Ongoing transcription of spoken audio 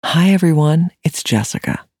Hi everyone, it's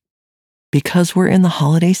Jessica. Because we're in the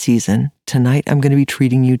holiday season, tonight I'm going to be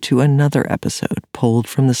treating you to another episode pulled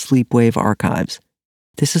from the Sleepwave archives.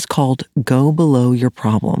 This is called Go Below Your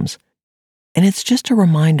Problems, and it's just a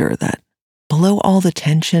reminder that below all the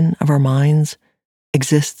tension of our minds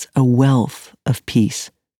exists a wealth of peace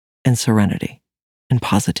and serenity and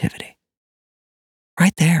positivity.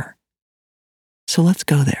 Right there. So let's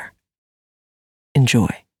go there. Enjoy.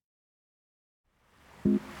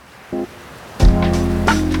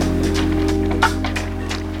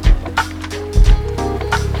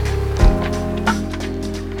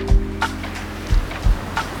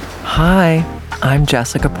 Hi, I'm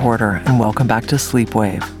Jessica Porter, and welcome back to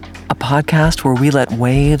Sleepwave, a podcast where we let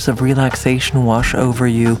waves of relaxation wash over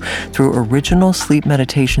you through original sleep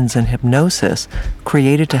meditations and hypnosis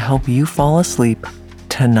created to help you fall asleep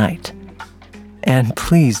tonight. And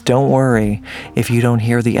please don't worry if you don't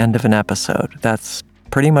hear the end of an episode. That's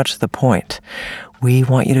pretty much the point. We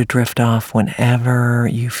want you to drift off whenever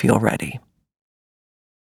you feel ready.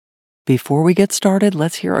 Before we get started,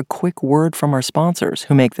 let's hear a quick word from our sponsors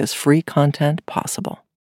who make this free content possible.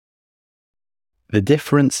 The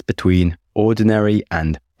difference between ordinary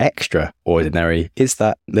and extraordinary is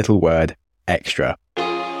that little word, extra.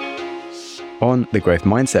 On the Growth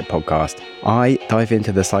Mindset podcast, I dive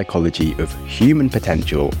into the psychology of human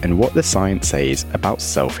potential and what the science says about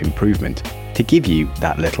self-improvement to give you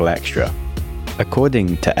that little extra.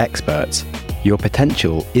 According to experts, your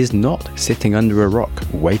potential is not sitting under a rock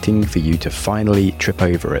waiting for you to finally trip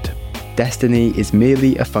over it. Destiny is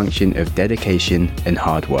merely a function of dedication and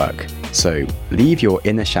hard work. So leave your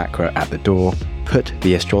inner chakra at the door, put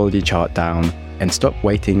the astrology chart down, and stop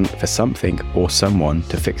waiting for something or someone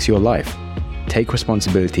to fix your life. Take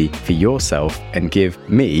responsibility for yourself and give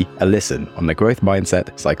me a listen on the Growth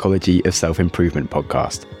Mindset Psychology of Self-Improvement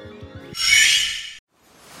podcast.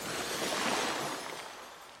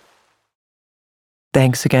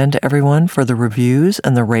 Thanks again to everyone for the reviews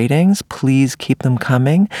and the ratings. Please keep them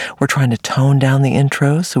coming. We're trying to tone down the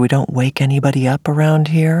intro so we don't wake anybody up around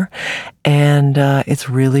here. And it's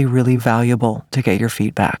really, really valuable to get your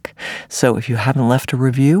feedback. So if you haven't left a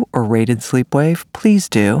review or rated Sleepwave, please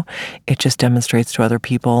do. It just demonstrates to other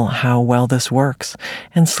people how well this works.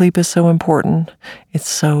 And sleep is so important. It's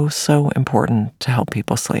so, so important to help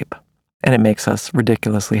people sleep. And it makes us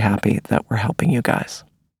ridiculously happy that we're helping you guys.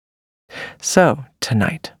 So,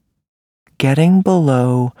 tonight, getting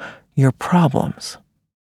below your problems.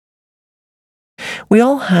 We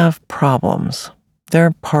all have problems.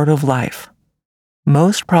 They're part of life.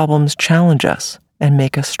 Most problems challenge us and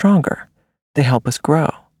make us stronger. They help us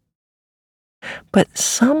grow. But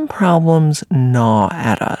some problems gnaw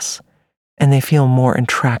at us, and they feel more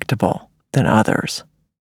intractable than others.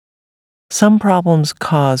 Some problems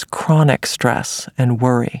cause chronic stress and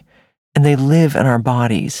worry, and they live in our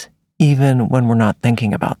bodies even when we're not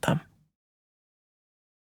thinking about them.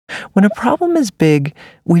 When a problem is big,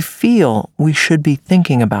 we feel we should be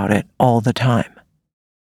thinking about it all the time.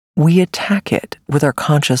 We attack it with our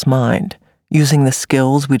conscious mind, using the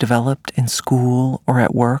skills we developed in school or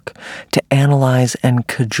at work to analyze and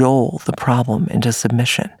cajole the problem into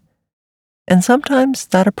submission. And sometimes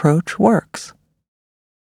that approach works.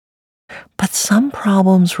 But some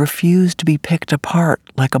problems refuse to be picked apart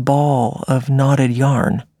like a ball of knotted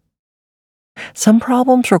yarn. Some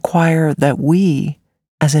problems require that we,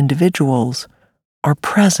 as individuals, are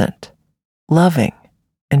present, loving,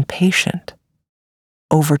 and patient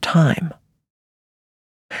over time.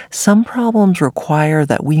 Some problems require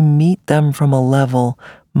that we meet them from a level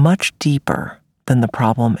much deeper than the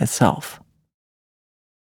problem itself.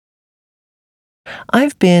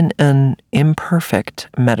 I've been an imperfect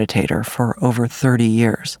meditator for over 30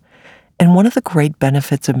 years, and one of the great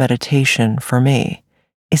benefits of meditation for me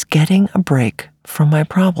is getting a break from my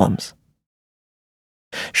problems.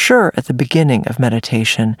 Sure, at the beginning of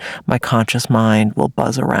meditation, my conscious mind will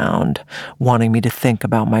buzz around, wanting me to think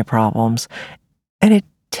about my problems, and it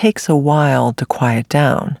takes a while to quiet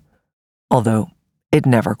down, although it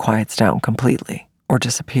never quiets down completely or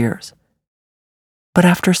disappears. But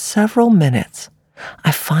after several minutes,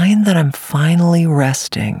 I find that I'm finally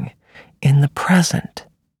resting in the present,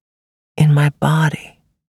 in my body,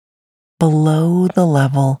 below the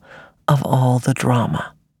level of all the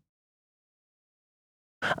drama.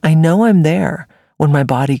 I know I'm there when my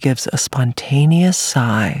body gives a spontaneous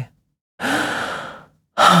sigh, and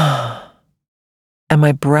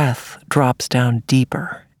my breath drops down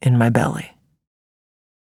deeper in my belly.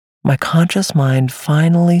 My conscious mind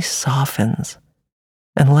finally softens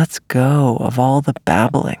and lets go of all the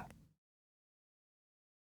babbling.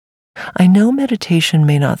 I know meditation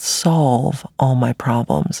may not solve all my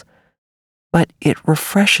problems, but it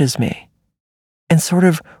refreshes me and sort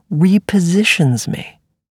of repositions me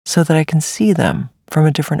so that I can see them from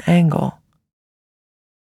a different angle.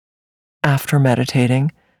 After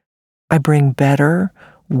meditating, I bring better,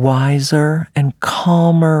 wiser, and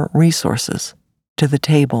calmer resources to the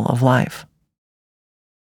table of life.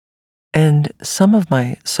 And some of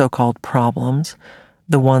my so-called problems,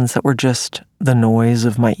 the ones that were just the noise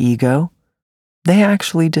of my ego, they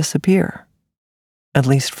actually disappear, at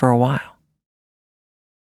least for a while.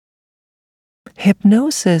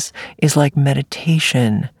 Hypnosis is like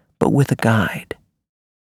meditation, but with a guide.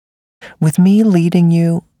 With me leading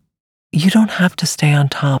you, you don't have to stay on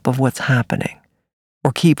top of what's happening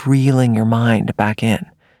or keep reeling your mind back in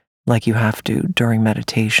like you have to during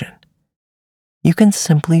meditation. You can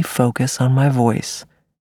simply focus on my voice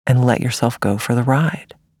and let yourself go for the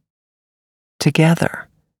ride. Together,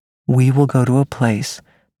 we will go to a place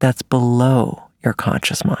that's below your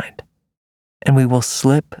conscious mind, and we will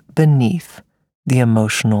slip beneath the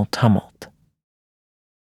emotional tumult.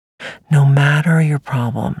 No matter your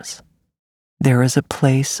problems, there is a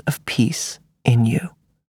place of peace in you.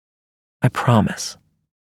 I promise.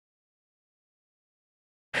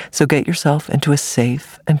 So get yourself into a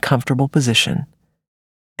safe and comfortable position,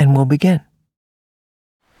 and we'll begin.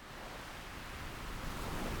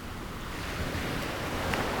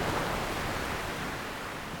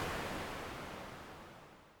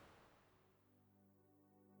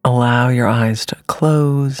 Allow your eyes to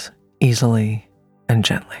close easily and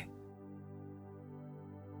gently.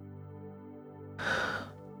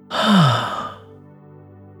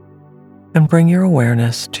 And bring your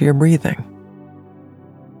awareness to your breathing.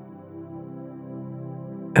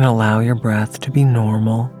 And allow your breath to be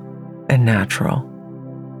normal and natural.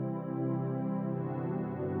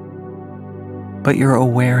 But your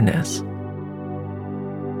awareness,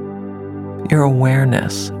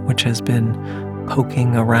 which has been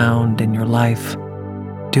poking around in your life,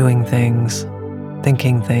 doing things,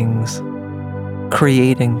 thinking things,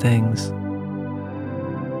 creating things,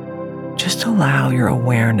 just allow your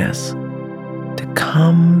awareness to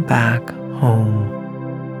come back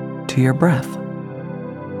home to your breath.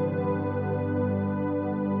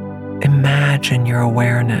 Imagine your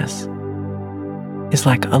awareness is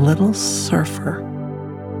like a little surfer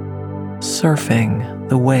surfing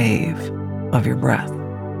the wave of your breath.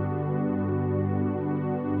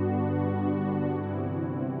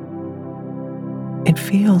 It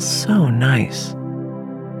feels so nice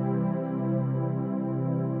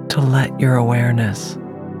to let your awareness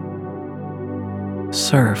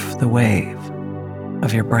surf the wave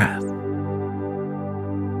of your breath.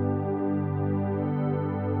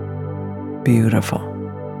 Beautiful.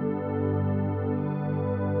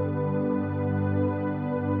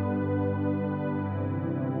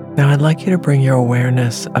 Now I'd like you to bring your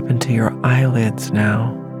awareness up into your eyelids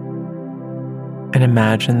now, and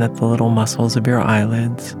imagine that the little muscles of your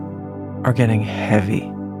eyelids are getting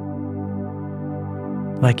heavy,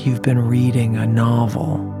 like you've been reading a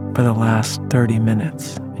novel for the last 30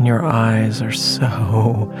 minutes and your eyes are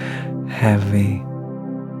so heavy.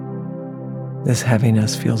 This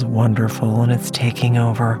heaviness feels wonderful and it's taking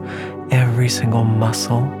over every single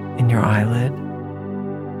muscle in your eyelid.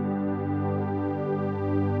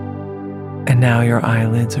 And now your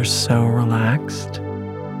eyelids are so relaxed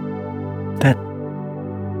that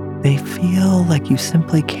they feel like you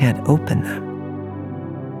simply can't open them.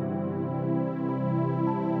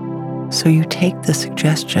 So you take the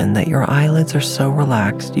suggestion that your eyelids are so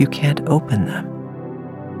relaxed you can't open them.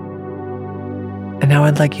 And now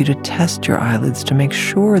I'd like you to test your eyelids to make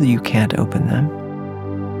sure that you can't open them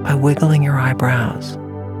by wiggling your eyebrows.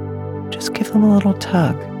 Just give them a little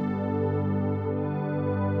tug.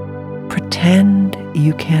 Pretend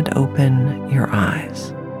you can't open your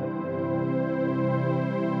eyes.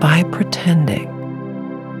 By pretending,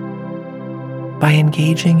 by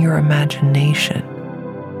engaging your imagination,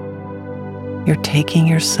 you're taking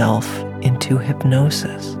yourself into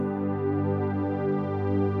hypnosis.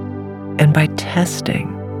 And by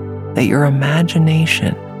testing that your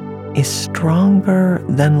imagination is stronger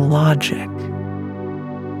than logic,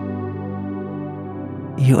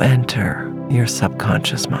 you enter your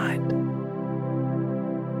subconscious mind.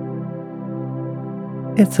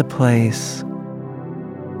 It's a place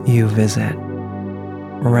you visit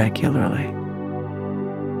regularly.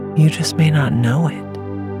 You just may not know it.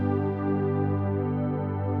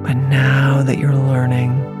 But now that you're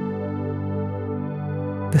learning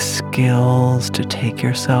the skills to take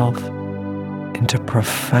yourself into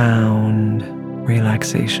profound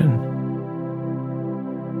relaxation,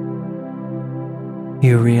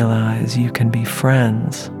 You realize you can be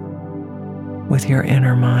friends with your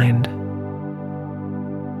inner mind.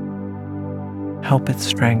 Help it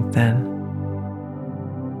strengthen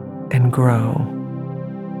and grow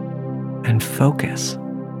and focus.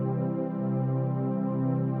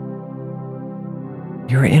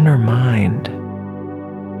 Your inner mind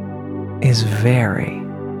is very,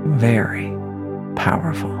 very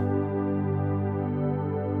powerful.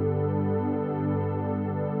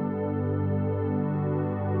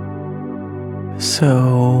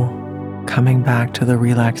 So, coming back to the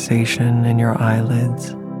relaxation in your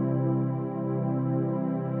eyelids,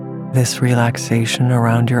 this relaxation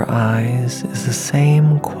around your eyes is the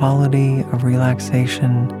same quality of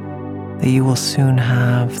relaxation that you will soon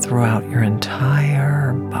have throughout your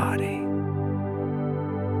entire body.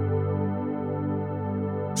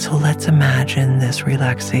 So let's imagine this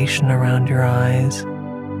relaxation around your eyes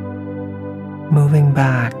moving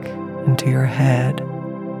back into your head.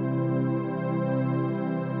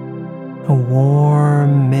 A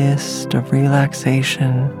warm mist of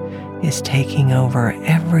relaxation is taking over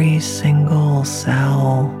every single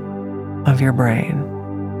cell of your brain,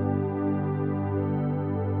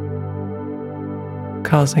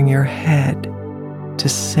 causing your head to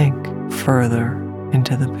sink further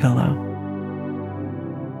into the pillow,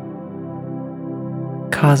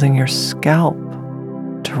 causing your scalp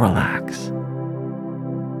to relax,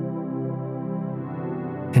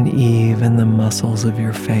 and even the muscles of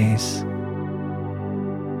your face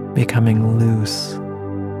becoming loose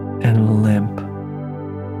and limp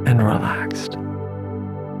and relaxed.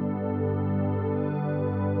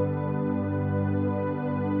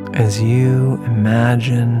 As you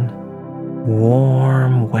imagine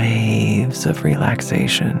warm waves of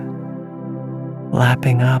relaxation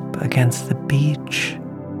lapping up against the beach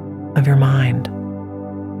of your mind,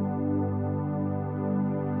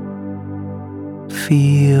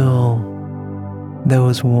 feel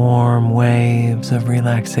those warm waves of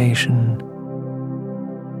relaxation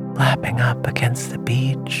lapping up against the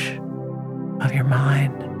beach of your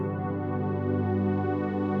mind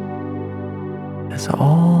as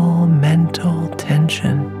all mental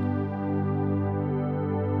tension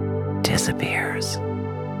disappears.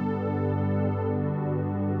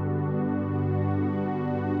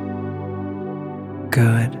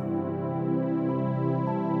 Good.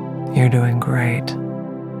 You're doing great.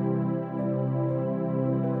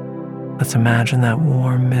 Let's imagine that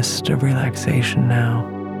warm mist of relaxation now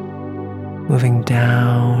moving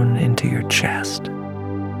down into your chest.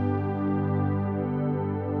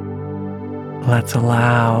 Let's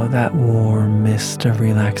allow that warm mist of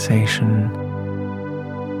relaxation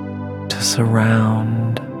to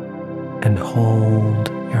surround and hold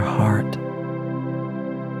your heart.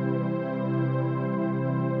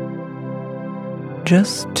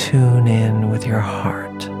 Just tune in with your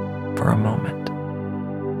heart for a moment.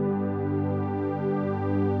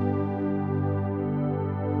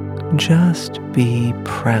 Just be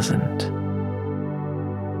present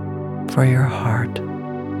for your heart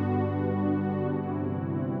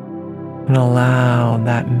and allow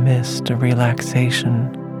that mist of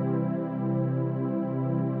relaxation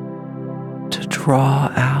to draw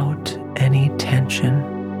out any tension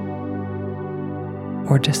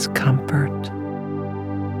or discomfort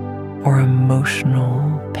or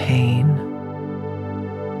emotional pain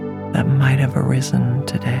that might have arisen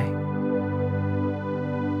today.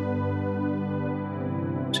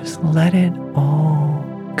 Just let it all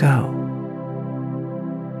go.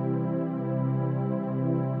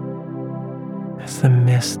 As the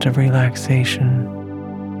mist of relaxation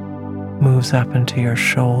moves up into your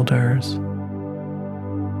shoulders,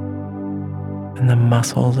 and the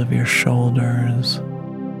muscles of your shoulders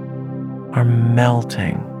are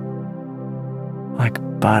melting like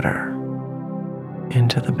butter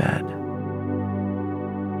into the bed.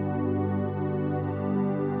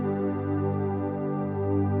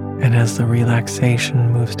 And as the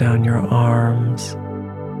relaxation moves down your arms,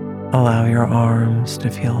 allow your arms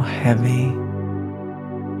to feel heavy,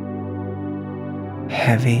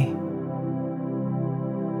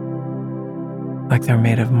 like they're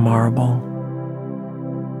made of marble.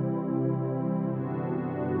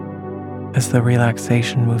 As the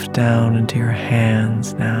relaxation moves down into your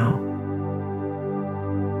hands now,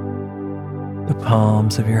 the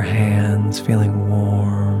palms of your hands feeling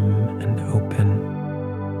warm and open.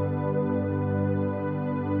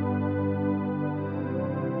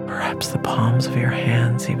 Perhaps the palms of your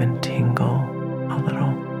hands even tingle a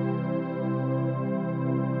little.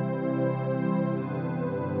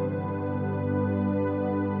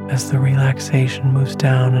 As the relaxation moves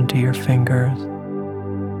down into your fingers,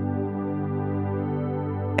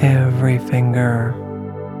 every finger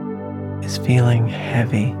is feeling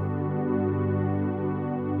heavy.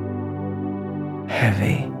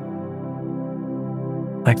 Heavy,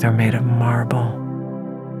 like they're made of marble.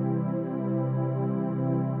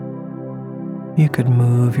 You could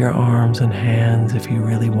move your arms and hands if you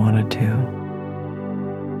really wanted to.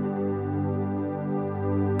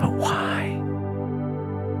 But why?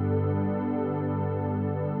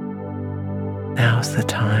 Now's the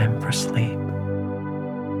time for sleep,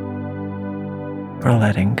 for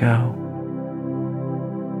letting go,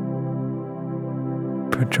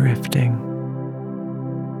 for drifting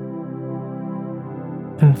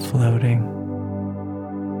and floating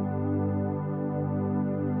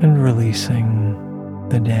and releasing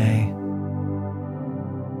the day.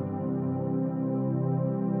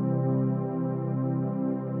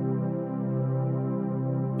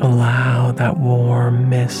 Allow that warm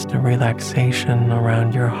mist of relaxation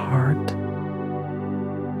around your heart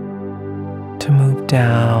to move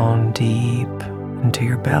down deep into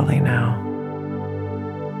your belly now.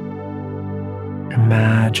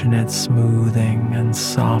 Imagine it smoothing and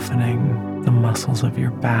softening the muscles of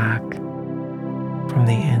your back from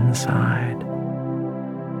the inside.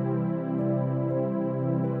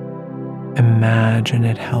 Imagine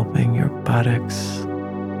it helping your buttocks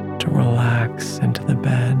to relax into the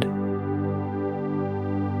bed,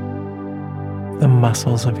 the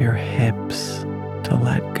muscles of your hips to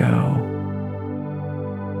let go,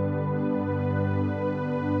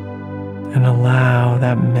 and allow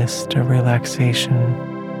that mist of relaxation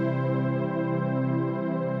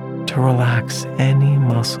to relax any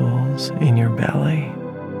muscles in your belly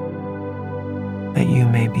that you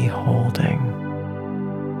may be holding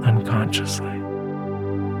unconsciously.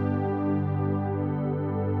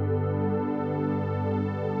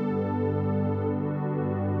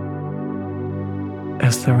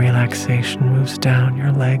 As the relaxation moves down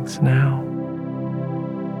your legs now,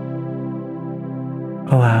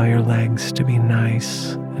 allow your legs to be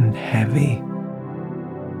nice and heavy,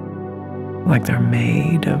 like they're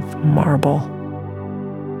made of marble.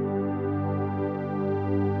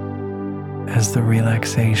 As the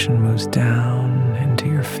relaxation moves down into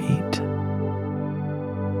your feet,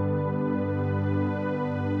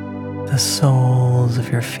 the soles of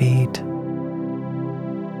your feet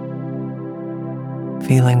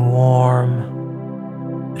feeling warm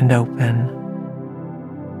and open.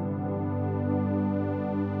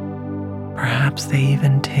 Perhaps they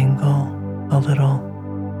even tingle a little.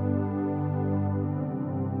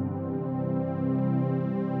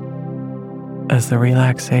 As the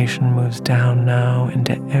relaxation moves down now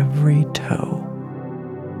into every toe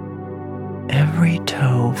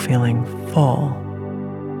feeling full,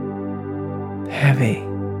 heavy,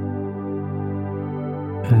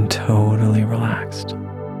 and totally relaxed.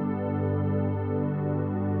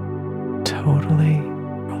 Totally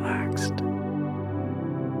relaxed.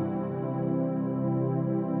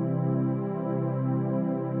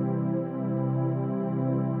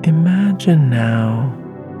 Imagine now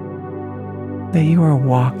that you are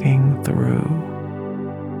walking through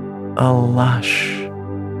a lush,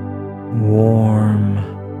 warm,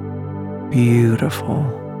 beautiful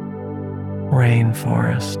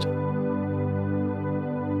rainforest.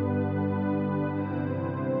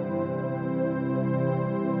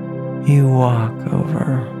 You walk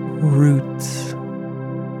over roots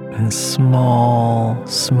and small,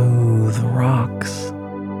 smooth rocks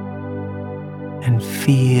and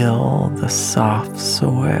feel the soft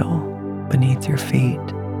soil beneath your feet.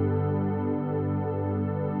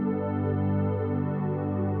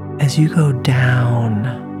 As you go down,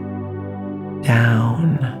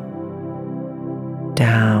 down,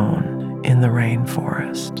 down in the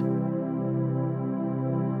rainforest,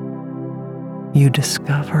 you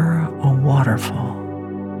discover a waterfall.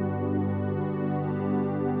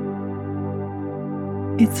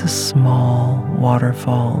 It's a small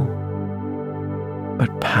waterfall,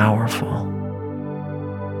 but powerful.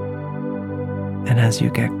 And as you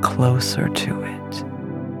get closer to it,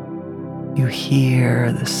 you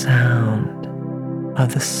hear the sound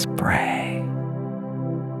of the spray.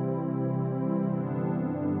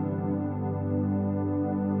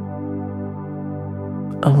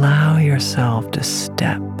 Allow yourself to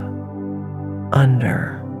step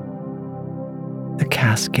under the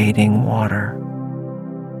cascading water.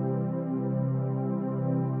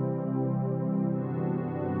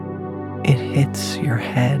 It hits your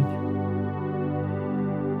head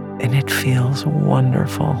and it feels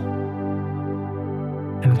wonderful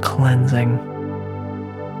and cleansing.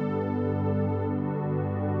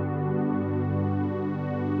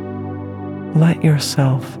 Let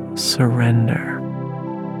yourself surrender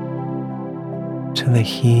to the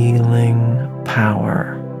healing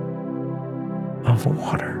power of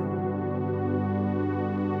water.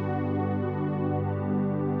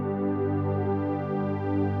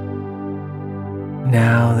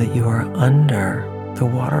 Now that you are under the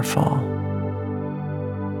waterfall,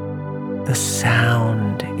 the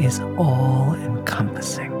sound is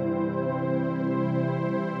all-encompassing,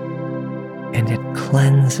 and it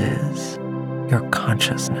cleanses your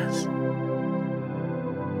consciousness.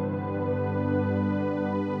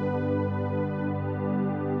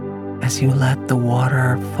 As you let the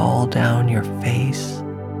water fall down your face,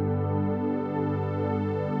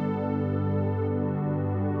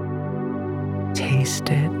 taste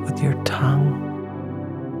it with your tongue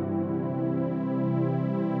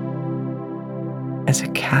as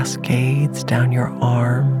it cascades down your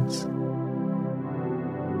arms.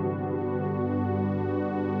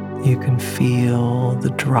 You can feel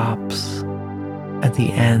the drops at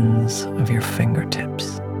the ends of your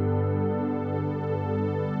fingertips.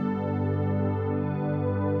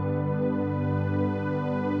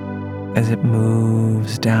 As it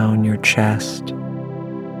moves down your chest,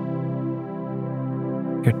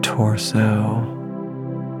 your torso,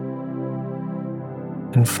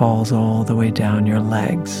 and falls all the way down your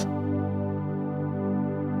legs.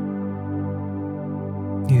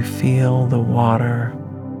 You feel the water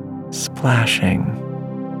splashing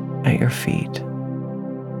at your feet.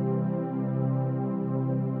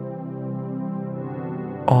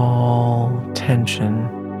 All tension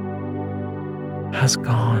has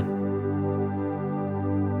gone.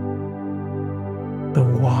 The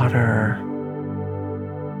water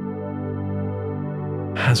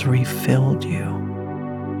has refilled you.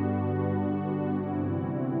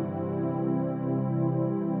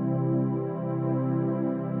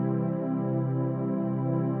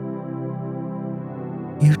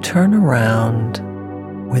 You turn around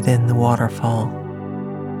within the waterfall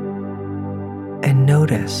and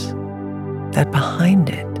notice that behind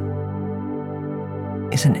it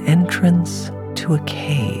is an entrance to a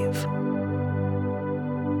cave.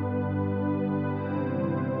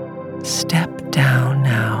 Step down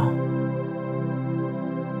now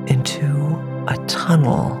into a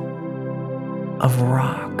tunnel of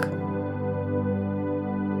rock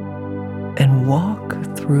and walk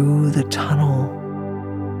through the tunnel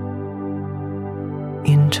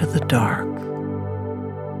into the dark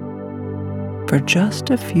for just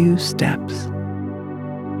a few steps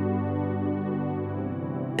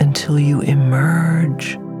until you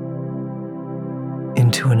emerge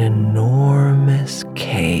into an enormous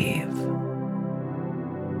cave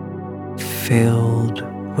filled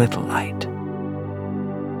with light.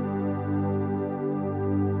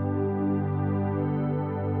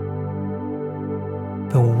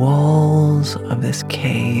 The walls of this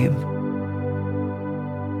cave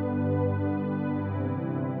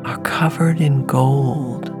are covered in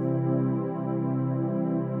gold.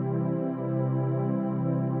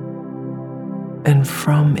 And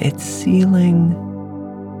from its ceiling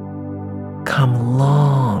come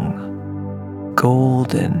long,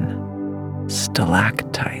 golden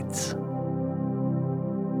stalactites.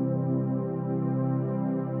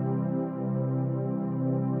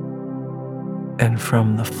 And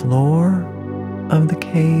from the floor of the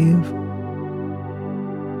cave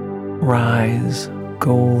rise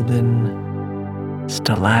golden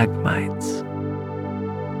stalagmites.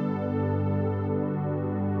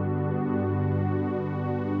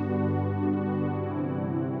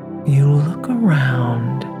 You look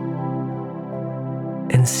around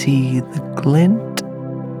and see the glint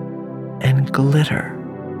and glitter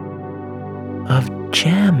of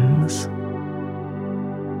gems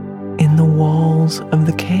in the walls of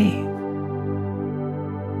the cave.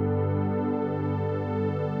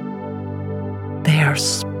 They are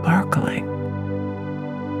sparkling.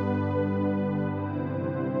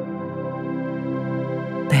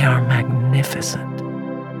 They are magnificent.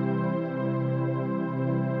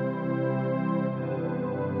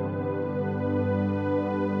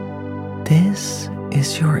 This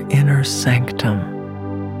is your inner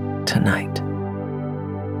sanctum tonight.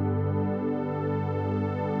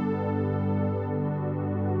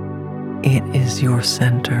 It is your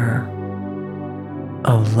center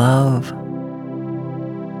of love,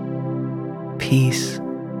 peace,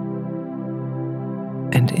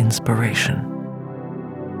 and inspiration.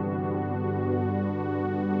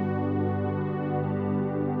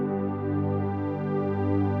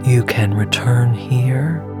 You can return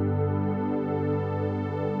here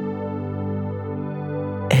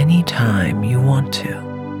anytime you want to.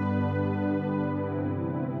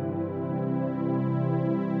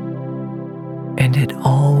 And it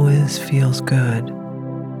always feels good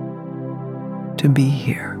to be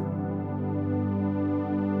here.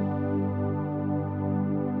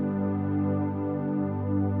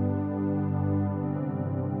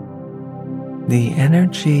 The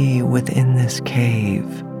energy within this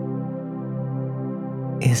cave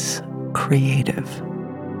is creative.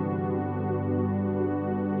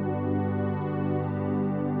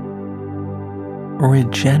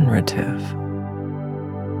 Regenerative.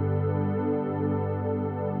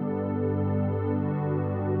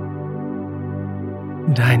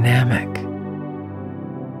 Dynamic.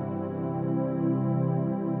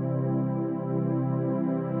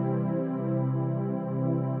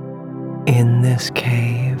 In this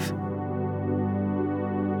cave,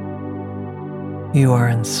 you are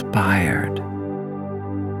inspired.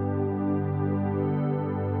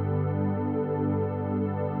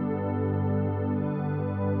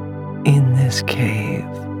 In this cave,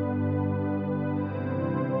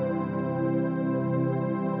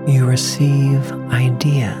 you receive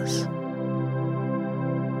ideas.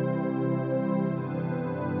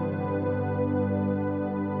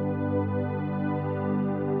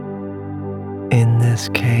 In this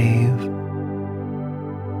cave,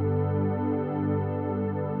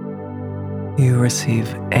 you receive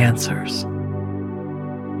answers.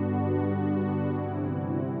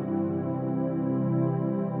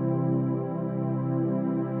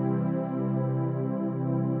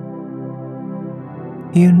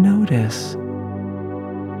 You notice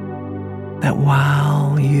that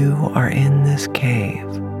while you are in this cave,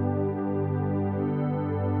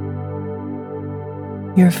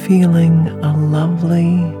 you're feeling a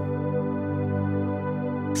lovely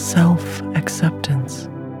self-acceptance.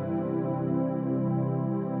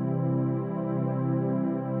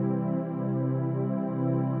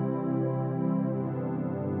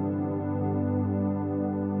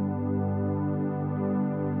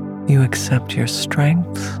 You accept your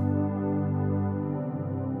strengths.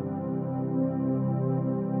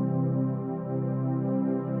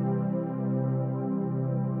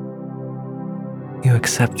 You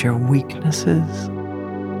accept your weaknesses.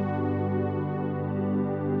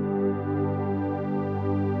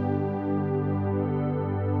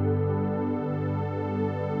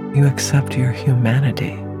 You accept your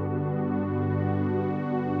humanity.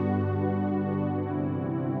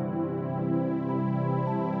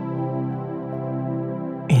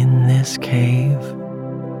 In this cave,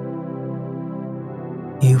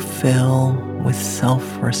 you fill with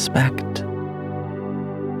self-respect.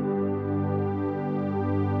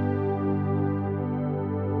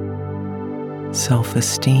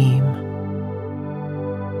 Self-esteem,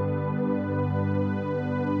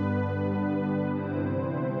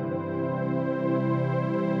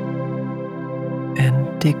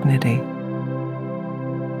 and dignity.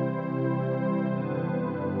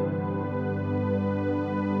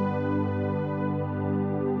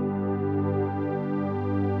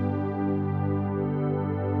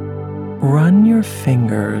 Run your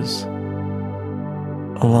fingers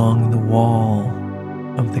along the wall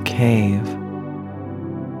of the cave,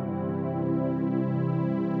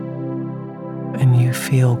 and you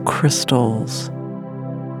feel crystals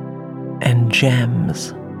and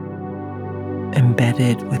gems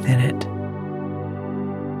embedded within it.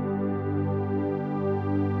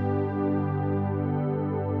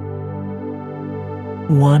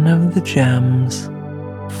 One of the gems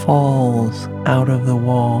falls out of the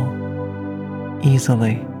wall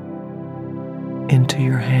easily into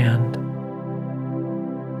your hand.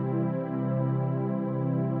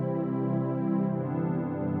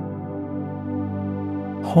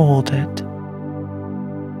 Hold it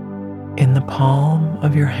in the palm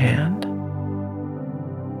of your hand.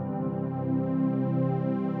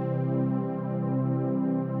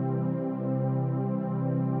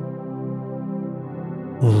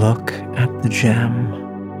 Look at the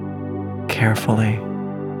gem carefully.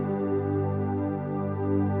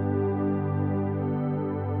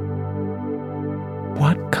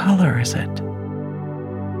 What color is it?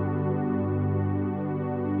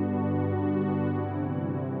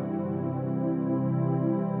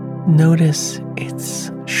 Notice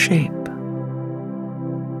its shape.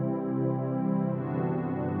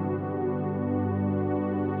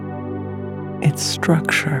 Its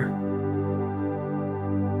structure.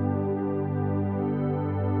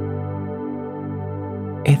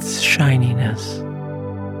 Its shininess.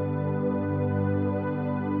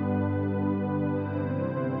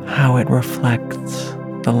 How it reflects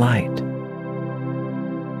the light.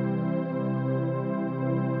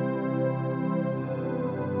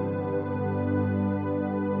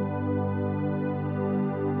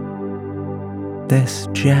 This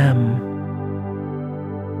gem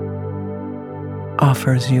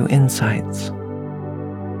offers you insights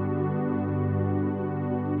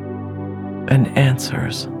and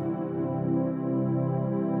answers.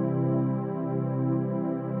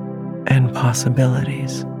 and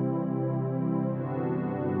possibilities.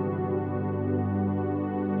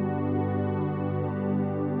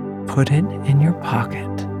 Put it in your pocket.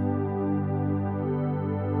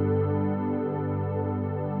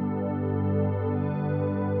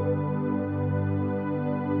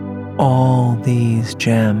 All these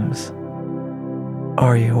gems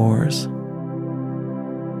are yours.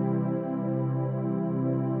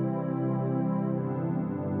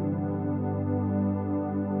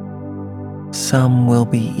 Some will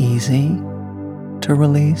be easy to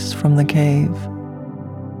release from the cave,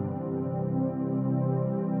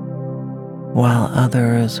 while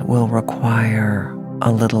others will require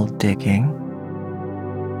a little digging.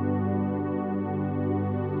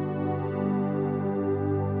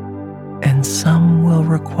 And some will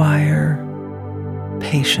require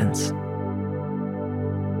patience.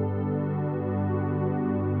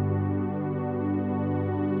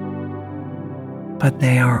 But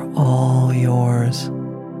they are all yours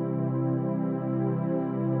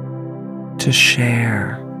to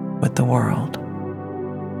share with the world.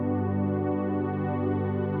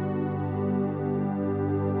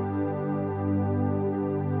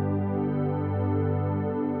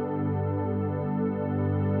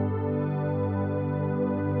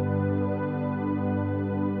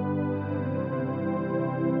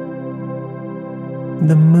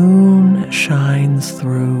 The moon shines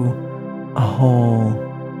through a hole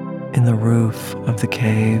in the roof of the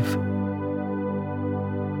cave.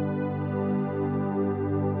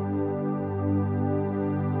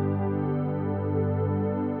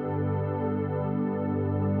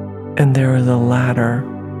 And there is a ladder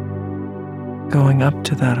going up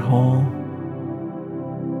to that hole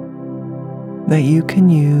that you can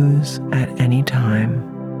use at any time.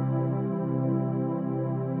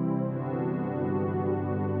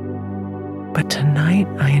 But tonight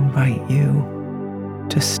I invite you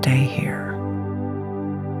to stay here,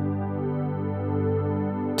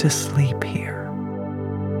 to sleep here,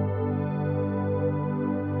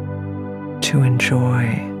 to enjoy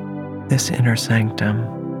this inner sanctum.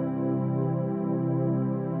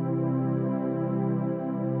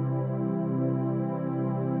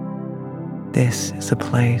 This is a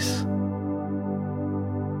place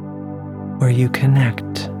where you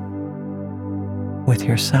connect with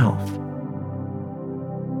yourself.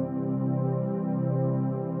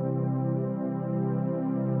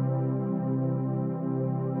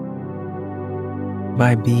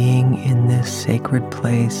 By being in this sacred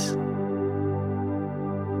place,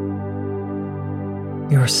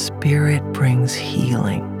 your spirit brings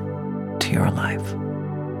healing to your life.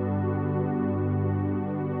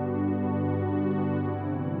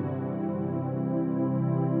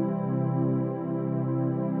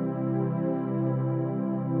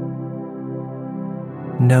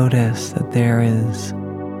 Notice that there is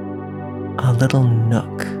a little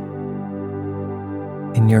nook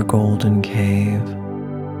in your golden cave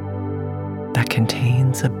that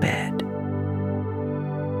contains a bed.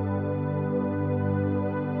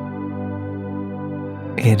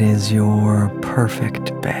 It is your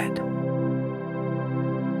perfect bed,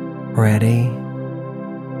 ready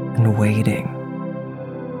and waiting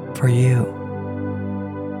for you.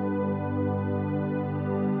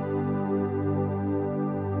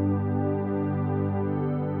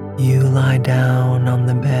 You lie down on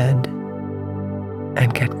the bed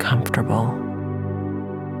and get comfortable,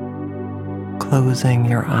 closing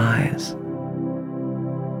your eyes.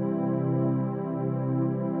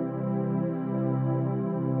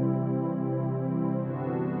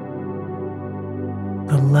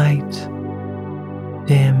 The light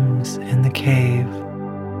dims in the cave,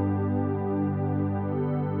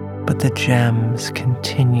 but the gems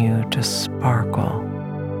continue to sparkle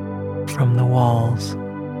from the walls,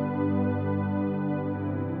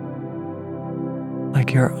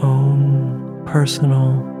 like your own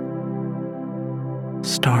personal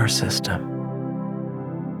star system.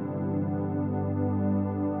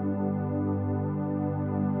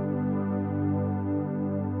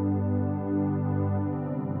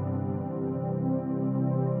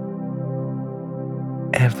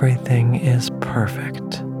 Everything is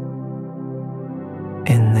perfect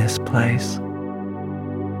in this place.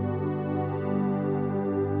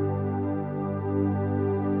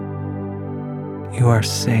 You are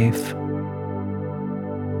safe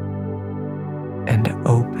and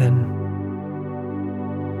open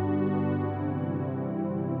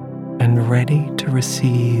and ready to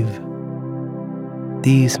receive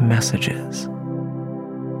these messages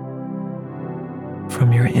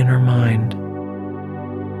from your inner mind.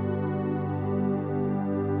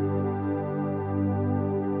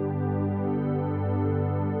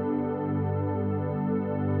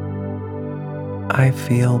 I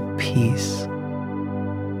feel peace.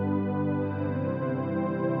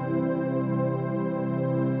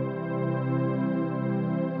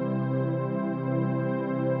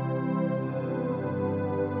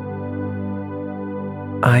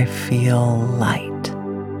 I feel light.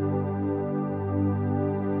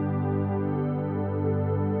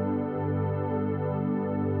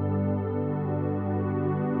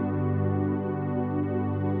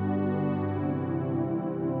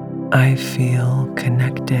 I feel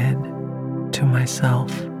connected to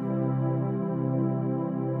myself.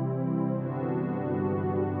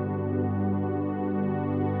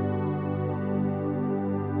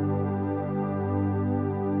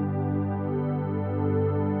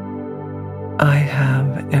 I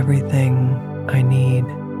have everything I need.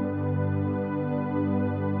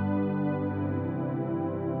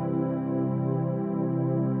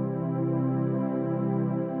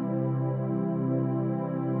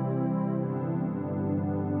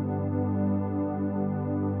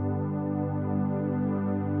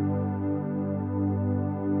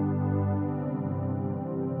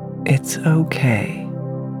 It's okay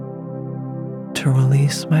to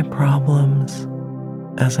release my problems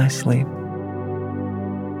as I sleep.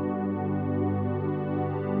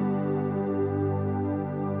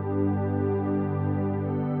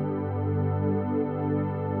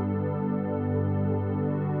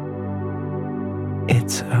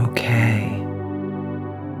 It's okay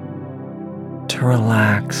to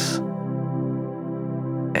relax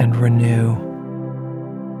and renew.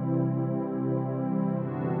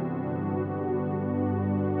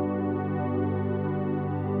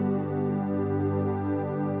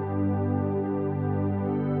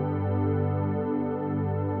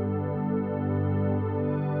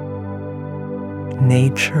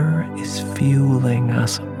 Nature is fueling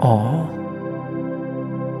us all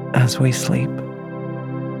as we sleep.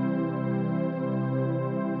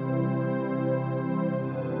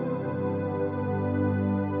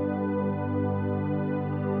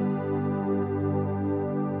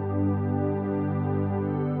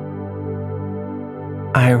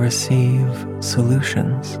 I receive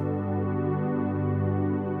solutions.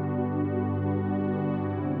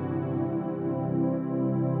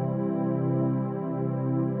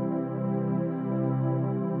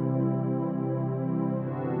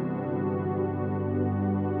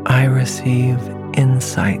 I receive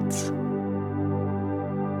insights.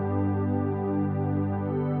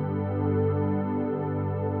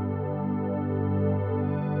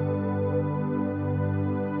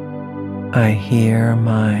 I hear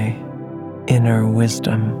my inner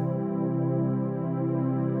wisdom.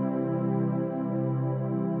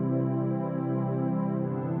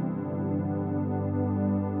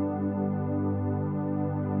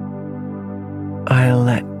 I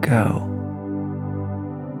let go.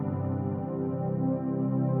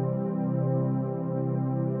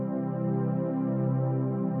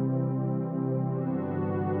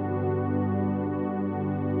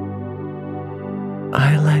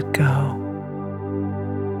 I let go.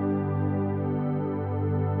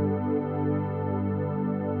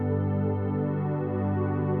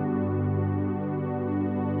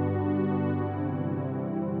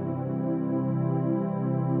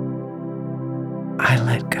 I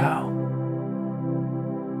let go.